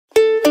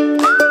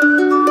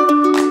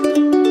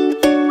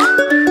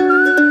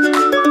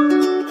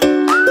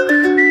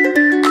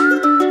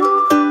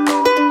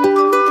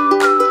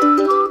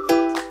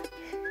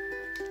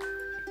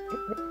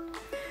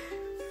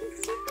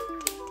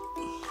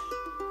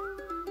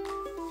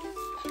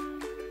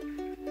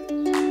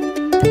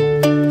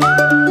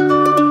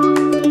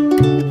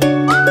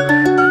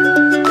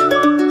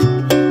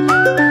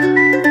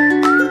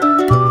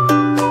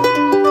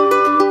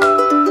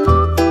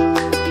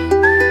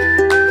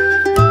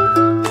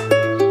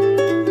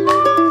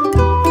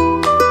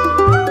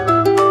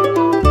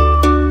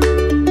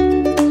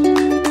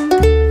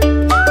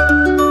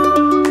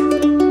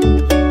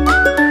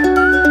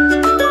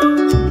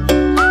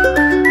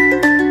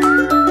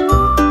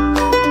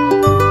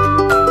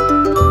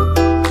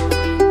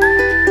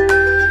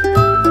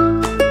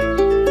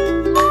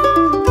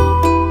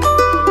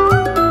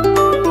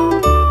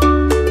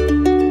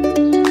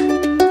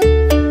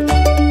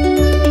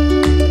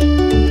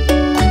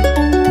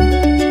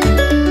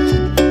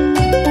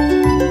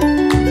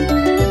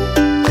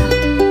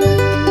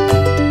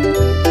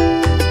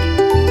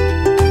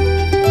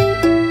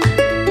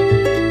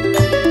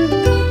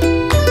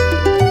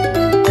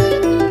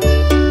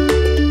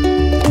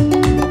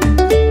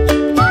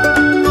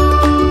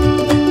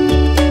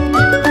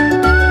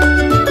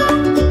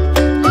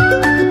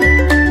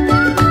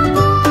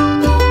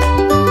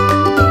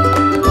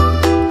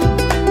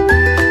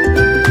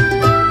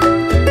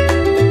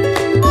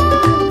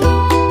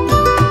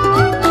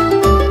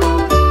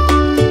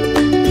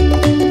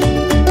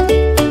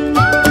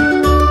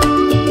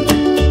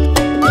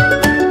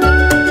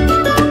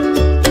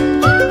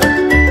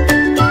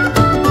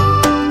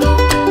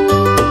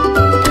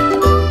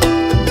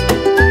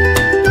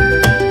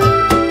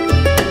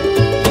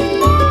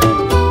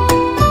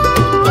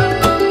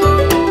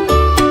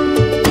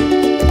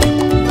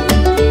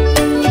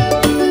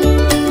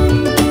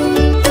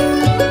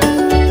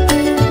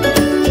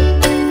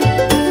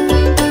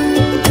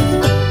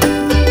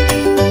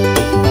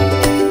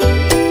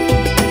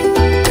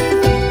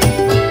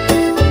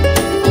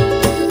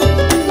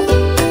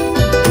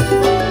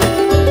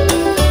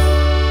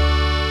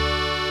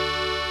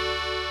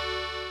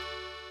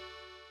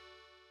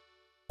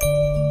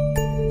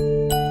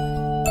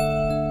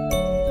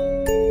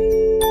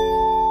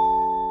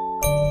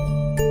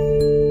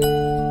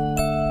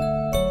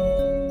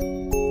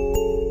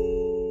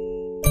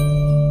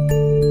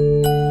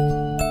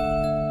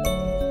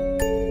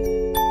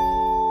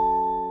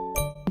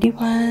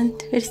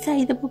Let's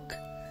tie the book.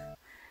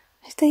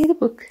 Let's tie the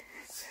book.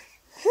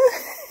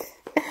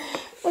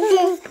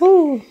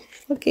 Oh,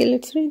 okay,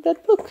 let's read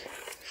that book.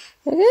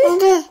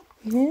 Okay?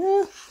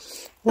 Yeah.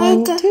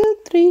 1, 2,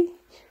 3.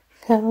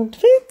 Count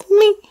with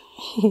me.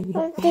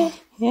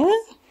 Yeah?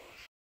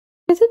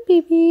 Is it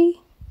baby?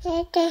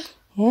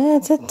 Yeah,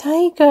 it's a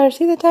tiger.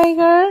 See the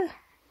tiger?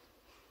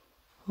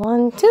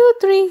 1, 2,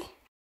 3.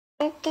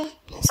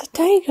 It's a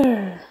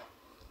tiger.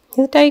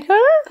 See the tiger?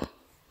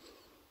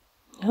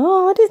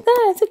 Oh, what is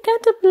that? It's a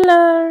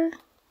caterpillar.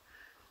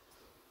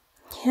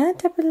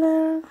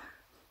 Caterpillar.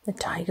 The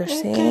tiger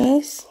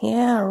says,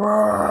 yeah,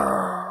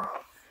 roar.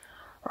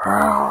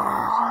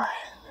 Roar.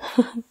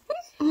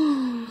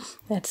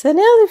 That's an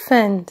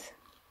elephant.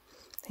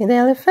 See the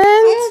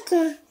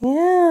elephant?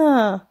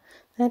 Yeah,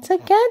 that's a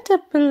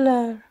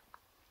caterpillar.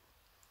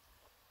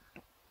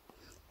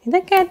 See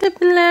the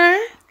caterpillar?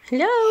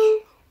 Hello?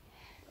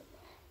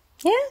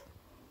 Yeah?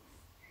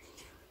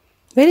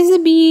 Where is the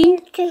bee?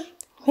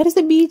 Where is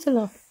the bee,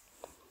 Chalo?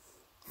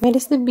 Where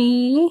is the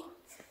bee?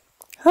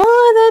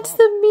 Oh, that's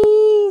the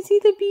bee. See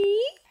the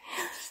bee?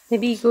 The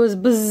bee goes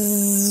buzz.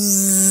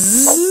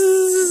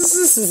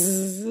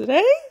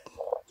 Right?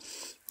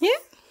 Yeah?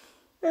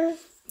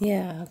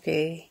 Yeah,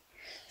 okay.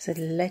 So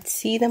let's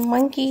see the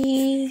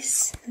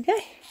monkeys.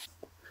 Okay?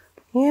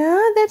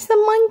 Yeah, that's the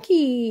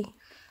monkey.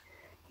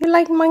 You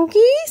like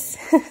monkeys?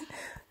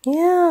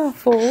 Yeah,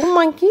 4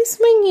 monkeys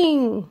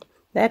swinging.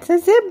 That's a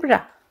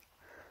zebra.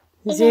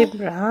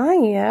 Zebra,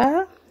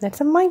 yeah.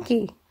 That's a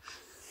monkey.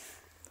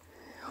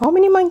 How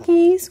many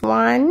monkeys?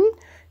 1,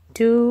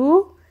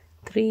 2,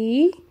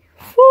 3,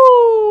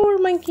 4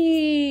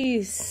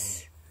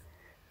 monkeys.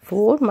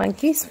 4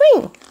 monkeys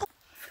swing.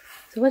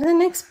 So what's the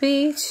next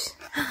page?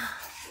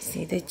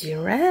 See the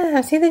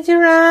giraffe. See the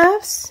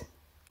giraffes?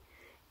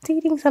 It's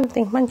eating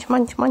something. Munch,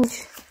 munch,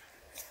 munch.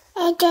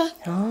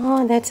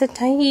 Oh, that's a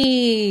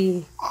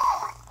tiger.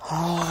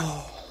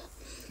 Oh,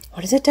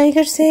 what does a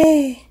tiger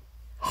say?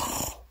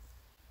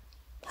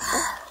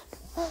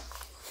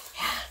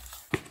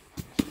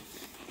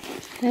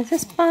 That's a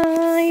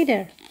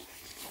spider.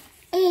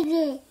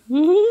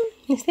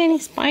 Is there any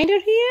spider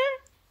here?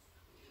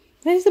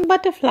 Where's the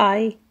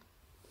butterfly?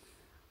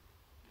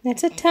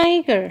 That's a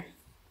tiger.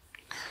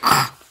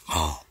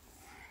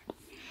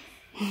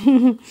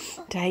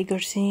 Tiger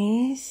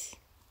says.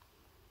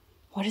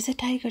 What does a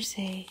tiger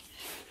say?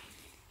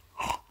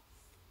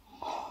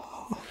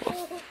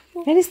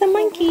 Where is the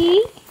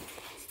monkey?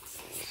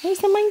 Where's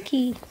the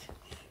monkey?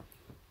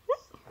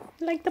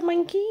 Like the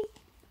monkey?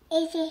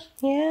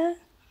 Yeah.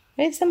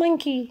 Where's the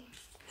monkey?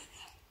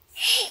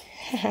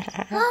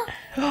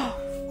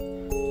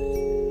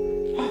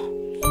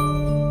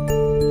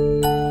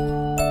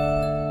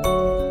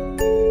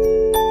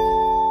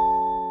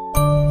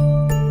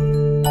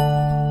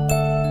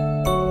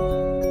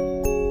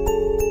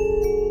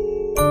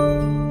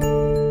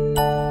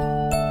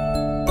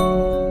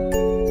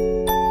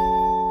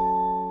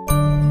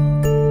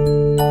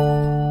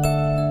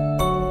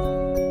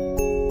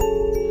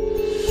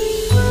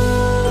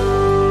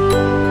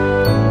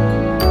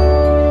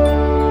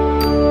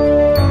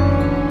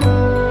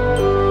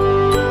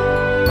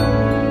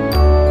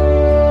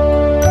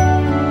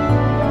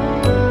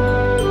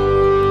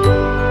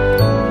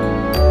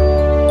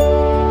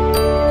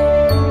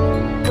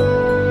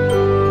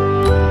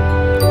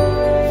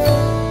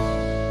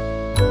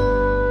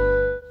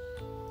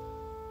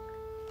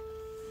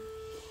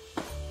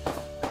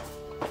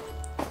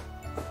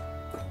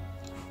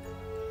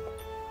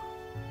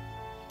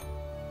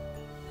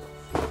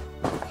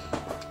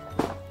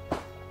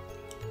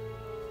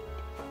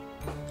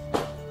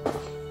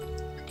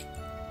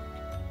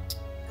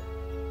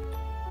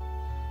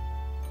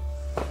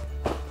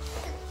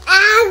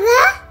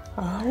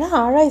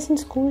 Ara is in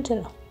school,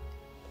 Chalo.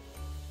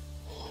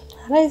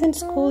 Ara is in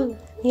school.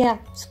 Yeah,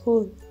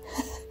 school.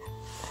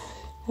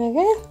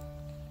 Okay?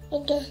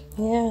 Okay.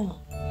 Yeah.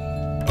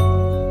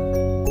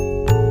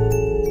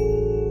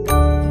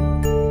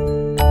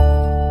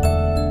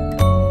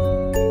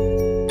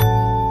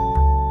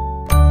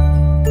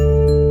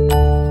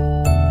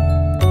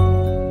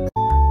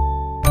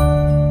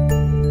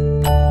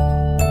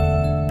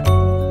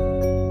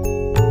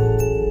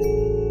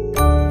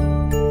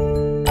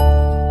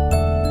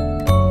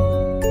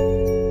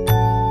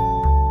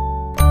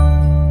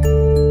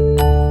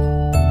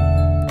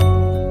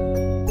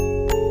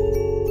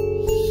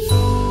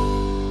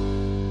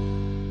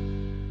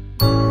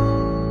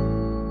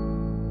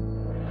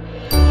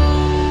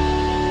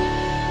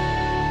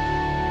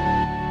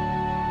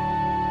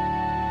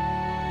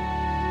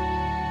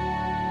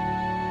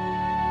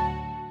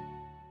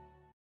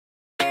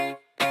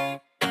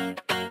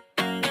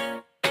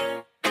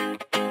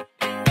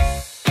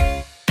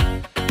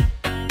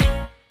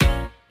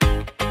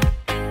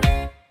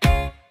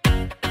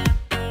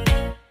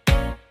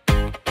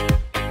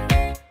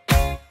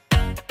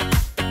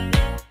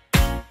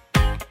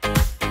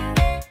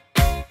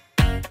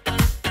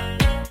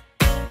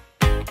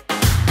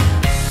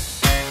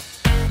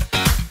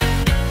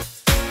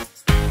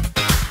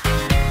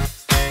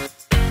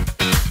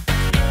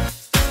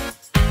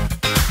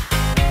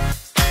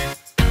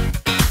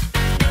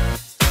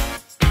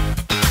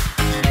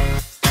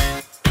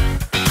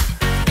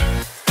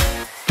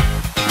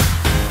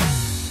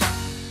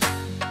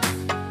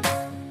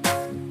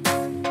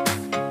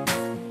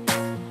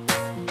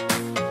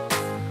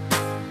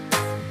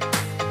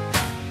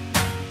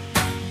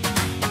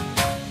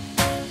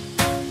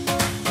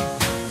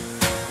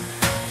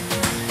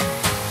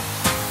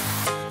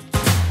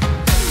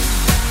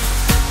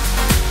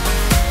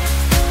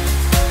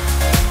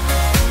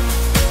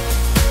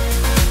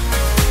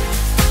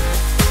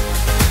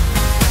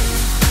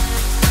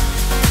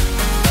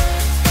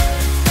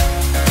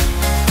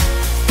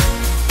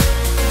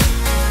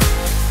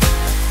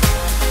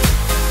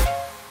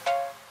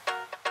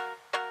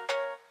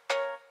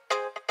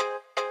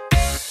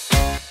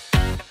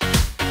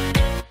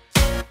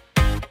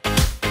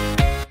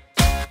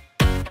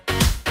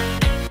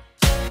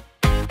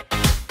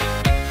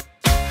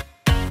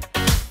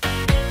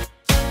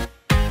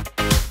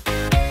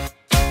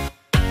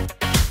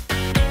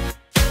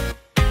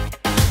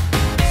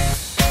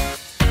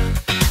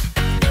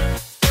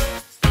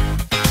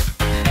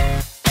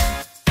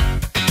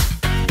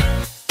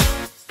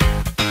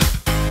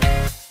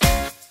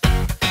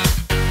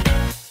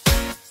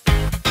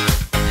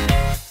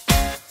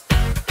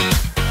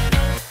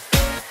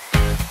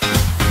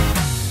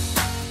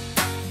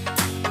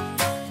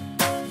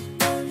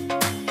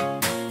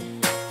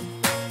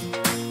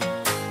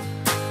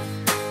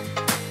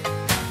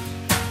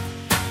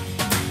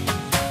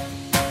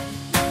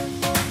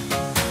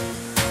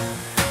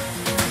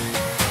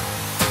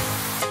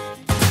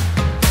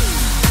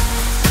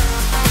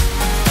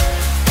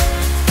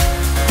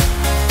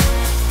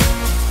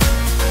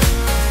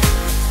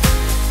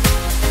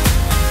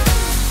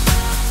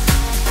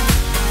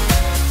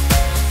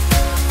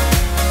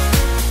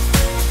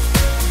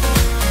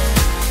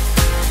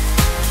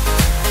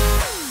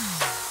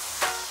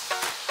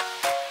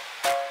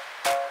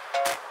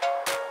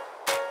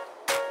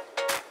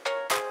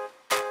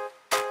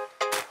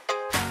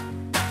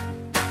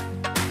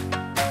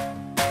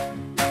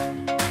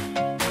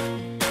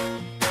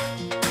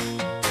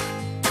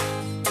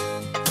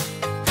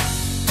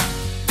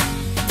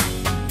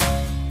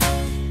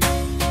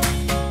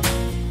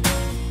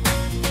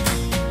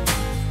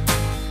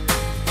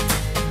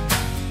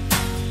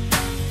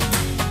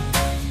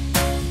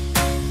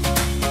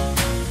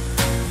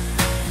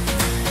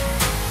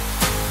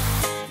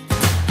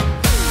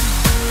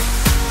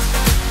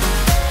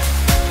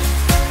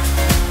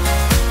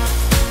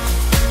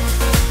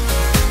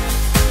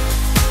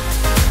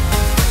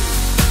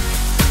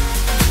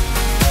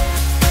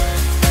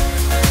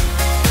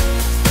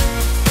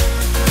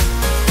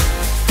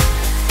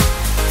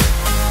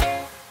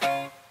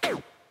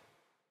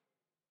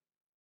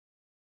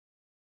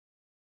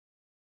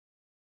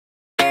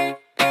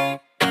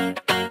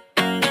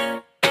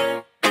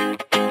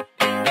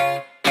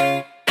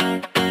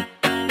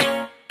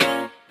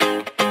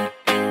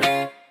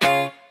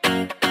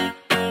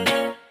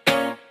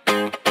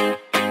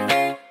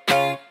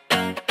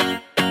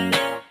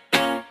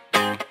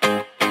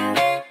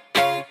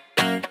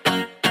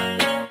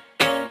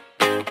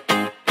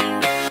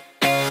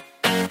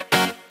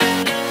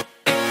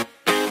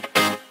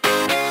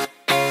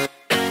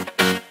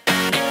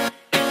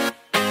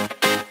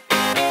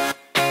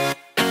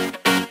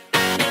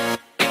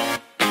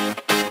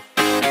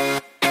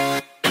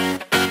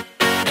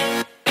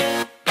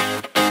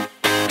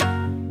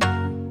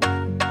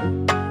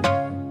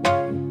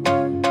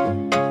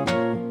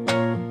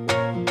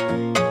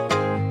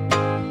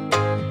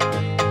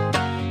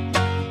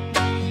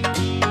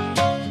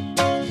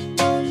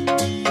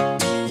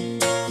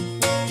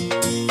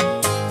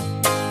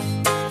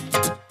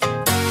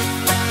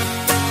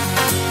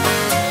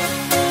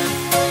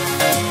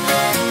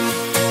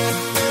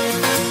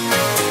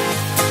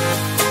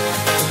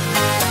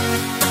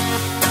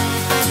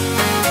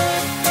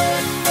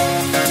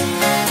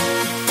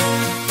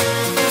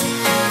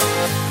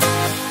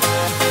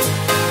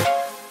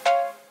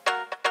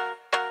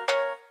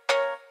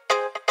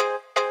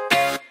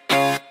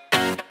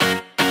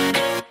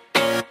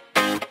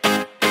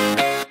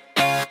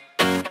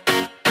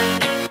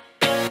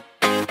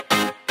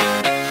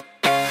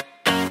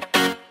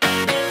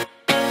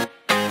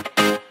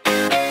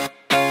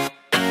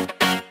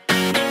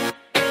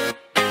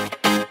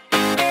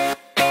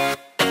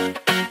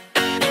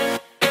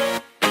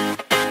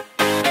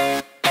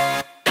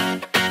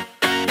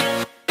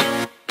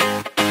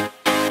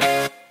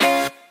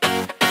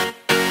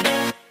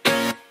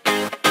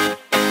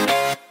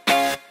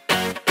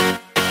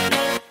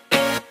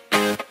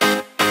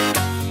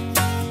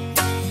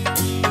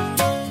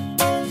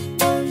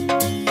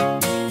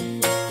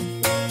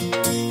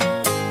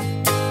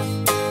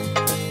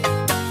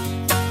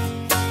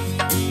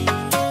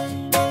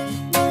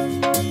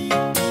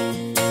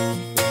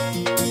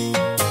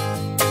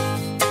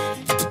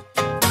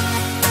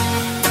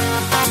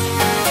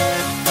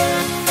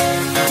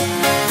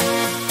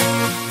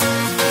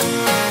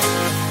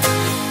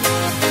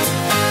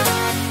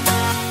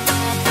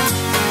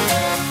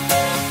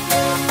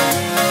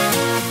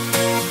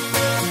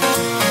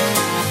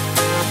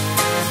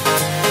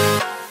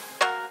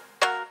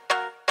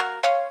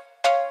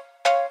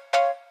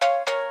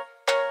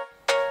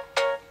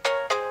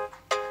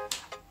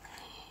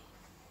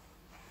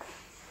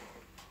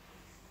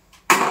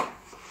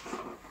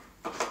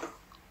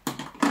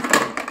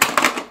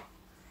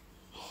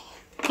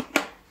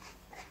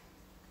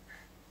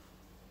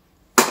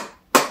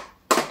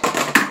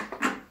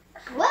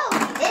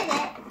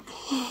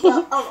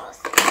 Well,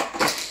 almost.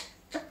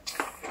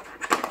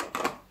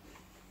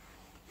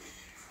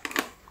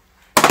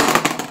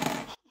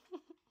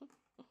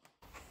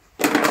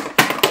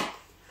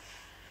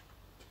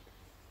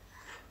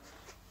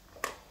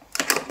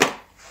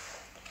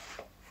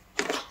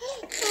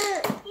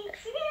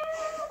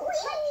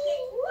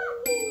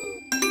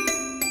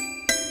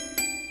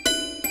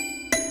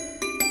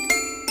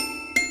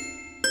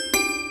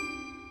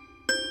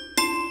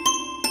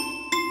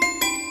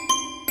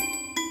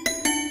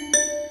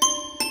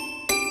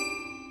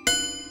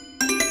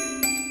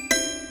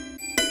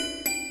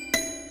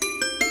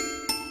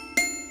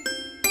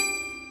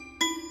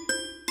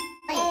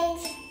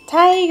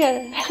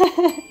 Tiger.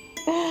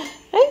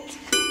 Right?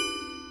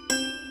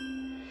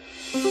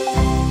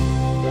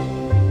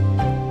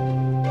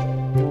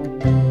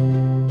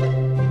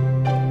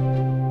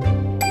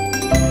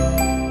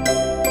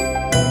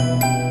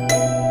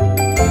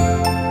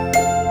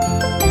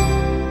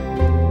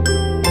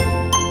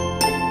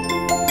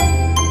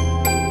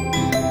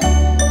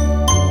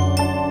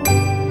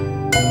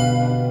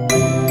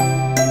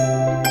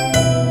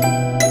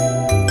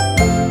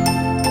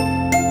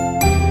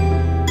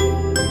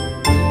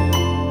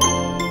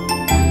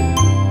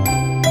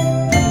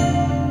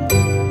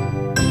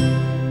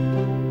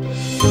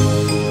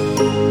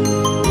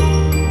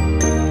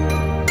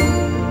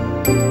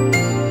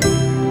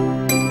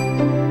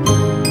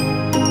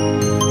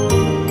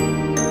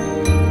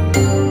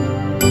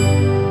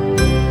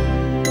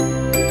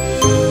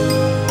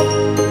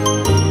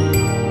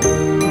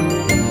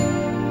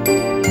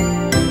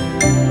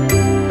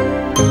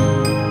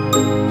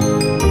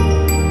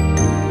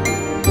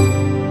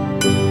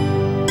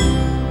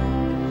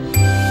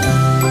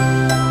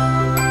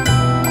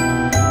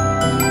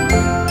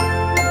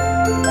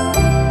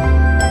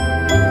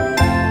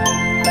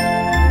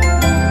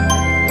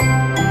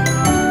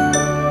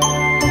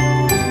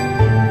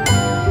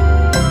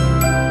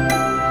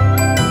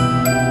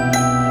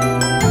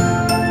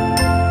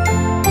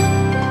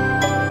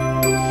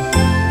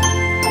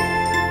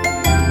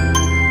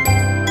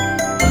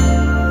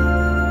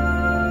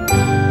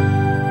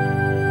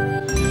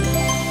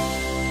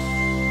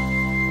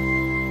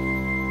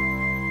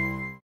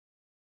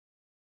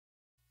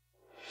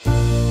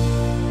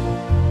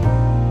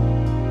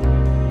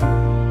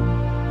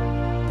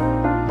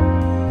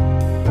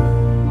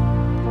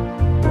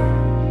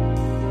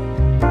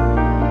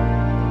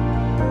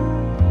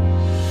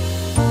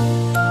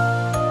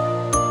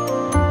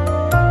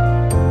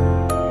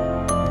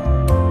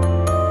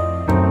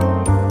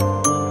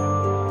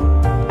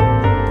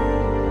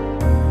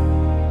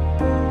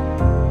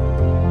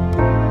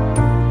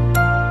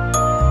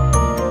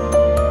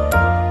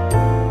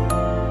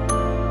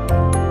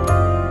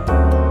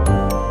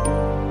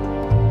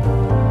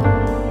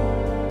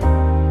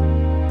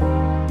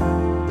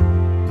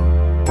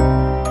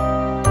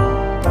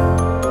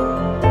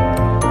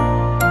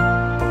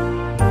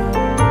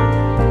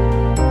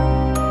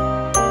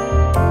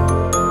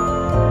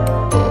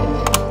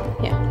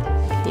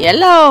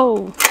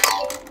 Yellow.